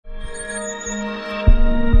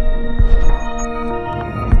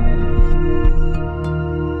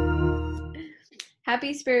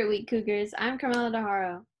Happy Spirit Week, Cougars. I'm Carmela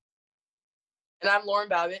Haro. And I'm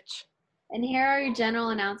Babich. And here are your general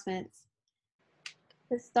announcements.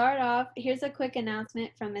 To start off, here's a quick announcement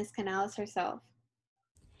from Ms. Canales herself.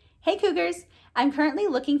 Hey Cougars! I'm currently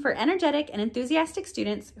looking for energetic and enthusiastic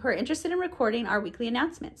students who are interested in recording our weekly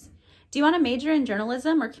announcements. Do you want to major in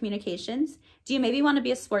journalism or communications? Do you maybe want to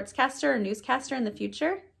be a sportscaster or newscaster in the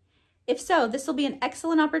future? If so, this will be an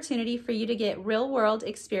excellent opportunity for you to get real-world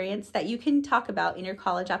experience that you can talk about in your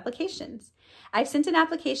college applications. I've sent an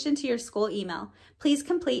application to your school email. Please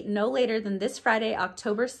complete no later than this Friday,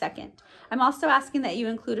 October 2nd. I'm also asking that you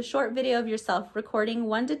include a short video of yourself recording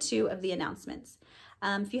 1 to 2 of the announcements.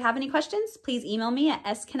 If you have any questions, please email me at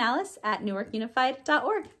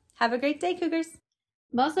scanales@newarkunified.org. Have a great day, Cougars.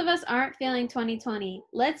 Most of us aren't feeling 2020.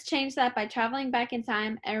 Let's change that by traveling back in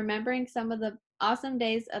time and remembering some of the awesome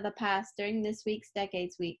days of the past during this week's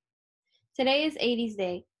Decades Week. Today is 80s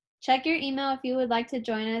Day. Check your email if you would like to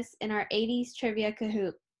join us in our 80s Trivia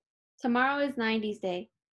Kahoot. Tomorrow is 90s Day.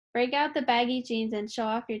 Break out the baggy jeans and show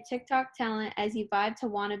off your TikTok talent as you vibe to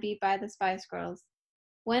Wannabe by the Spice Girls.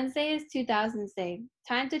 Wednesday is 2000s Day.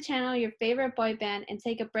 Time to channel your favorite boy band and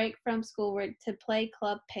take a break from schoolwork to play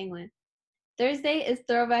Club Penguin. Thursday is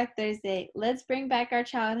Throwback Thursday. Let's bring back our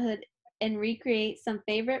childhood and recreate some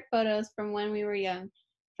favorite photos from when we were young.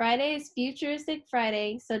 Friday is Futuristic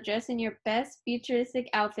Friday, so dress in your best futuristic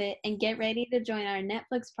outfit and get ready to join our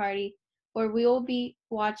Netflix party where we will be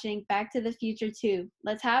watching Back to the Future 2.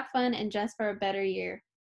 Let's have fun and dress for a better year.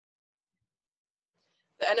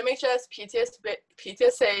 The NMHS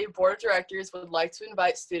PTSA Board of Directors would like to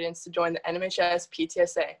invite students to join the NMHS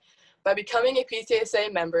PTSA. By becoming a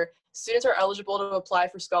PTSA member, students are eligible to apply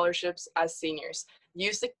for scholarships as seniors.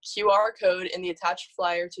 Use the QR code in the attached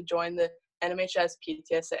flyer to join the NMHS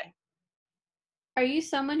PTSA. Are you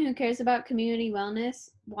someone who cares about community wellness,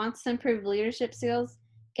 wants to improve leadership skills,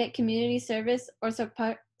 get community service, or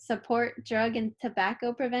support drug and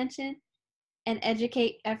tobacco prevention and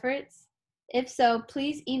educate efforts? If so,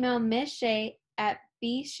 please email Ms. Shea at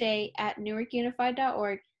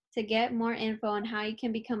bshay@newarkunified.org to get more info on how you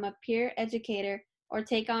can become a peer educator or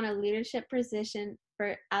take on a leadership position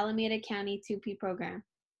for Alameda County 2P program.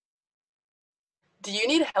 Do you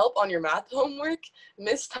need help on your math homework?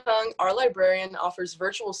 Ms. Tung, our librarian, offers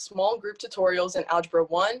virtual small group tutorials in Algebra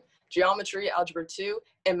 1, Geometry, Algebra 2,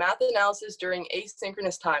 and math analysis during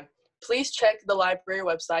asynchronous time. Please check the library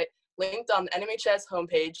website linked on the NMHS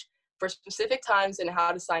homepage for specific times and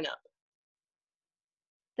how to sign up.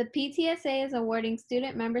 The PTSA is awarding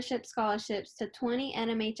student membership scholarships to 20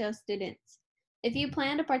 NMHS students. If you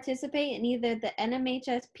plan to participate in either the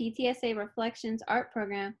NMHS PTSA Reflections Art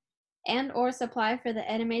Program and or supply for the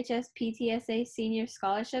NMHS PTSA Senior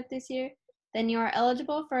Scholarship this year, then you are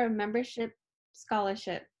eligible for a membership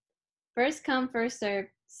scholarship. First come, first serve,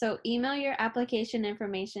 so email your application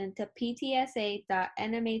information to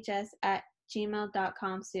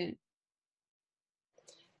ptsa.nmhs@gmail.com soon.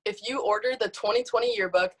 If you order the 2020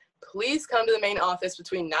 yearbook, please come to the main office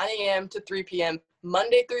between 9 a.m. to 3 p.m.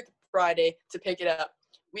 Monday through Friday to pick it up.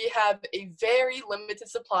 We have a very limited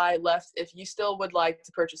supply left if you still would like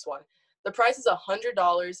to purchase one. The price is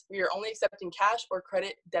 $100. We are only accepting cash or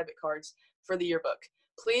credit debit cards for the yearbook.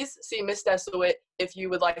 Please see Ms. Destowet if you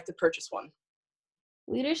would like to purchase one.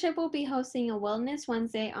 Leadership will be hosting a Wellness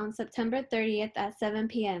Wednesday on September 30th at 7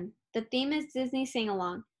 p.m. The theme is Disney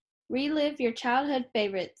Sing-Along. Relive your childhood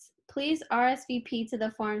favorites. Please RSVP to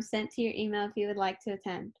the form sent to your email if you would like to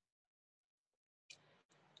attend.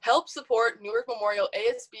 Help support Newark Memorial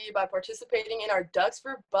ASB by participating in our Ducks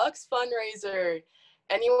for Bucks fundraiser.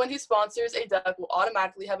 Anyone who sponsors a duck will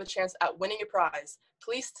automatically have a chance at winning a prize.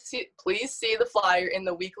 Please see the flyer in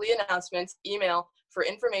the weekly announcements email for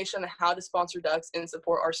information on how to sponsor ducks and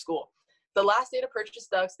support our school. The last day to purchase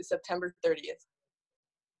ducks is September 30th.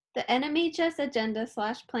 The NMHS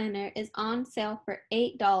Agenda/Planner is on sale for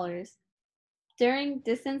 $8. During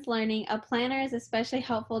distance learning, a planner is especially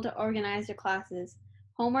helpful to organize your classes,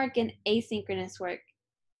 homework, and asynchronous work.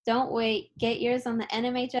 Don't wait. Get yours on the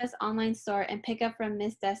NMHS online store and pick up from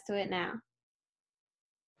Ms. Destowet now.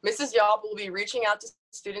 Mrs. Yopp will be reaching out to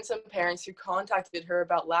students and parents who contacted her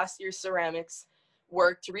about last year's ceramics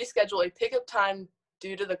work to reschedule a pickup time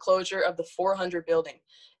due to the closure of the 400 building.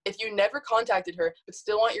 If you never contacted her but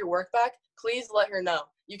still want your work back, please let her know.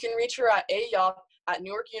 You can reach her at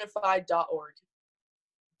ayopp@newarkunified.org.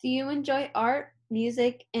 Do you enjoy art,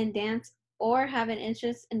 music, and dance, or have an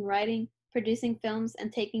interest in writing, producing films,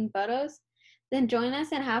 and taking photos? Then join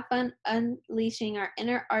us and have fun unleashing our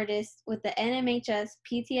inner artists with the NMHS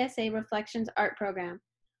PTSA Reflections Art Program.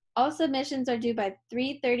 All submissions are due by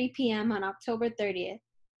 3:30 p.m. on October 30th.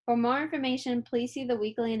 For more information, please see the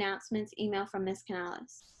weekly announcements email from Ms.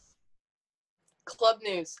 Canales. Club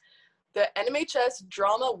news. The NMHS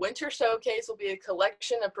Drama Winter Showcase will be a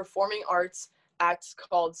collection of performing arts acts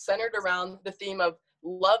centered around the theme of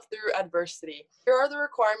love through adversity. Here are the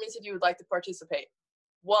requirements if you would like to participate.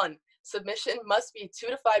 1. Submission must be 2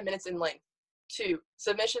 to 5 minutes in length. 2.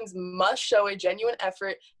 Submissions must show a genuine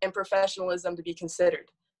effort and professionalism to be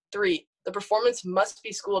considered. 3. The performance must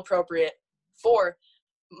be school appropriate. 4.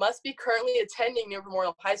 Must be currently attending New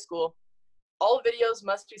Memorial High School. All videos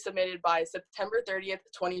must be submitted by September 30th,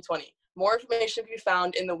 2020. More information can be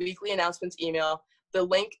found in the weekly announcements email. The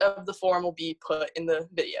link of the form will be put in the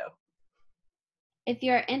video. If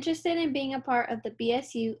you are interested in being a part of the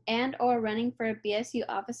BSU and/or running for a BSU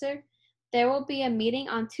officer, there will be a meeting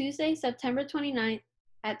on Tuesday, September 29th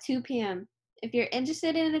at 2 p.m. If you're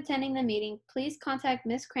interested in attending the meeting, please contact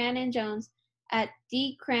Ms. Cranon Jones at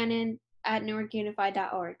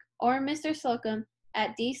dcranon@newarkunified.org or Mr. Slocum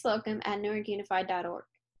at dslocum@newarkunified.org.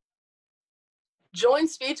 Join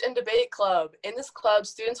Speech and Debate Club. In this club,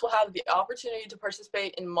 students will have the opportunity to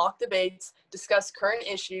participate in mock debates, discuss current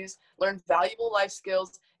issues, learn valuable life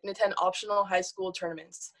skills, and attend optional high school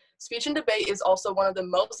tournaments. Speech and debate is also one of the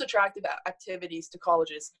most attractive activities to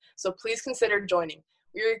colleges, so please consider joining.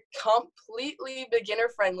 We are completely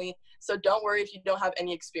beginner-friendly, so don't worry if you don't have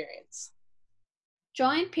any experience.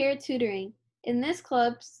 Join peer tutoring. In this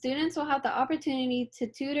club, students will have the opportunity to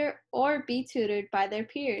tutor or be tutored by their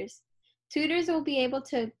peers. Tutors will be able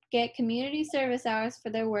to get community service hours for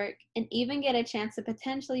their work and even get a chance to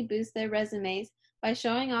potentially boost their resumes by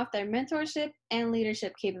showing off their mentorship and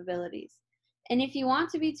leadership capabilities. And if you want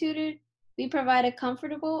to be tutored, we provide a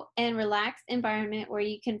comfortable and relaxed environment where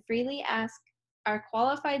you can freely ask our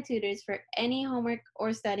qualified tutors for any homework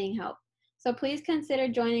or studying help. So please consider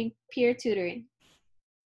joining peer tutoring.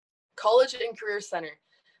 College and Career Center.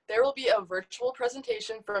 There will be a virtual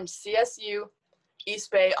presentation from CSU East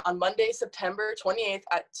Bay on Monday, September 28th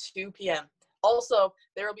at 2 p.m. Also,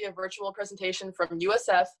 there will be a virtual presentation from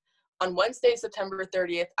USF on Wednesday, September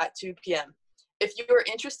 30th at 2 p.m. If you are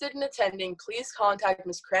interested in attending, please contact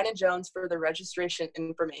Ms. Cranon Jones for the registration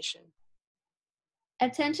information.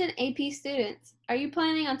 Attention AP students, are you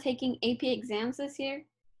planning on taking AP exams this year?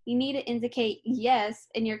 You need to indicate yes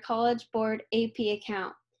in your College Board AP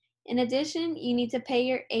account. In addition, you need to pay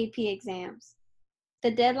your AP exams.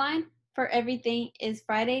 The deadline for everything is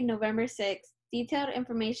Friday, November 6th. Detailed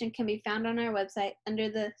information can be found on our website under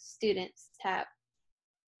the Students tab.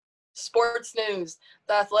 Sports news.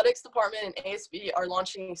 The athletics department and ASB are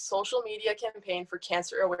launching a social media campaign for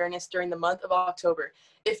cancer awareness during the month of October.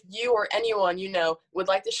 If you or anyone you know would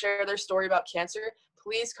like to share their story about cancer,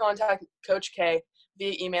 please contact Coach K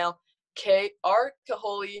via email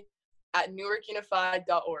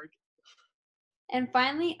krcaholi@newarkunified.org. And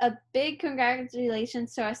finally, a big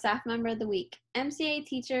congratulations to our staff member of the week, MCA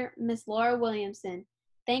teacher, Miss Laura Williamson.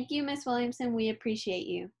 Thank you, Miss Williamson. We appreciate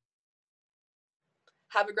you.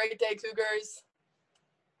 Have a great day, Cougars.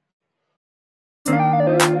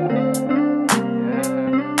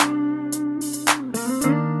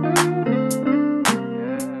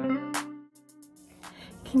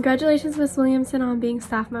 Congratulations, Miss Williamson, on being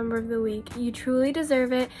Staff Member of the Week. You truly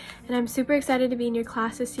deserve it, and I'm super excited to be in your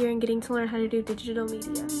class this year and getting to learn how to do digital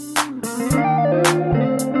media.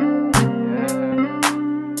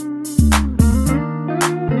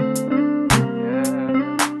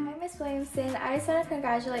 Hi, Miss Williamson. I just want to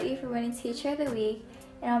congratulate you for winning Teacher of the Week.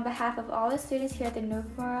 And on behalf of all the students here at the New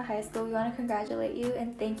Memorial High School, we want to congratulate you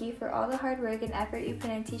and thank you for all the hard work and effort you put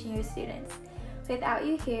in teaching your students. Without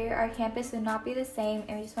you here, our campus would not be the same,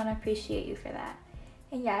 and we just want to appreciate you for that.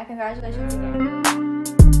 And yeah, congratulations again.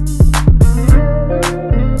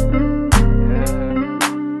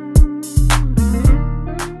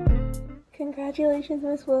 Congratulations,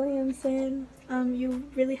 Miss Williamson. You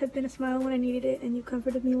really have been a smile when I needed it, and you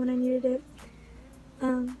comforted me when I needed it.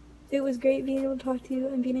 It was great being able to talk to you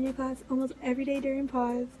and being in your class almost every day during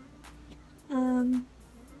pause.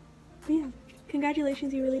 But yeah.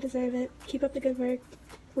 Congratulations, you really deserve it. Keep up the good work.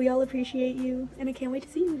 We all appreciate you, and I can't wait to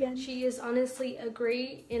see you again. She is honestly a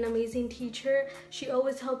great and amazing teacher. She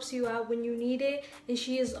always helps you out when you need it, and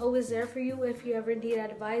she is always there for you if you ever need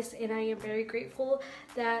advice, and I am very grateful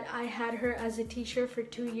that I had her as a teacher for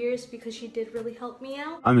 2 years because she did really help me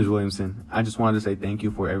out. I'm Ms. Williamson. I just wanted to say thank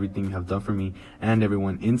you for everything you have done for me and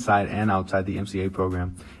everyone inside and outside the MCA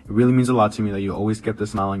program. It really means a lot to me that you always kept a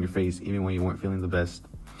smile on your face even when you weren't feeling the best.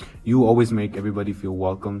 You always make everybody feel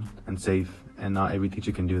welcome and safe, and not every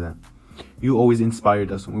teacher can do that. You always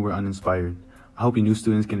inspired us when we were uninspired. I hope your new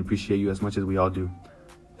students can appreciate you as much as we all do.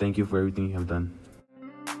 Thank you for everything you have done.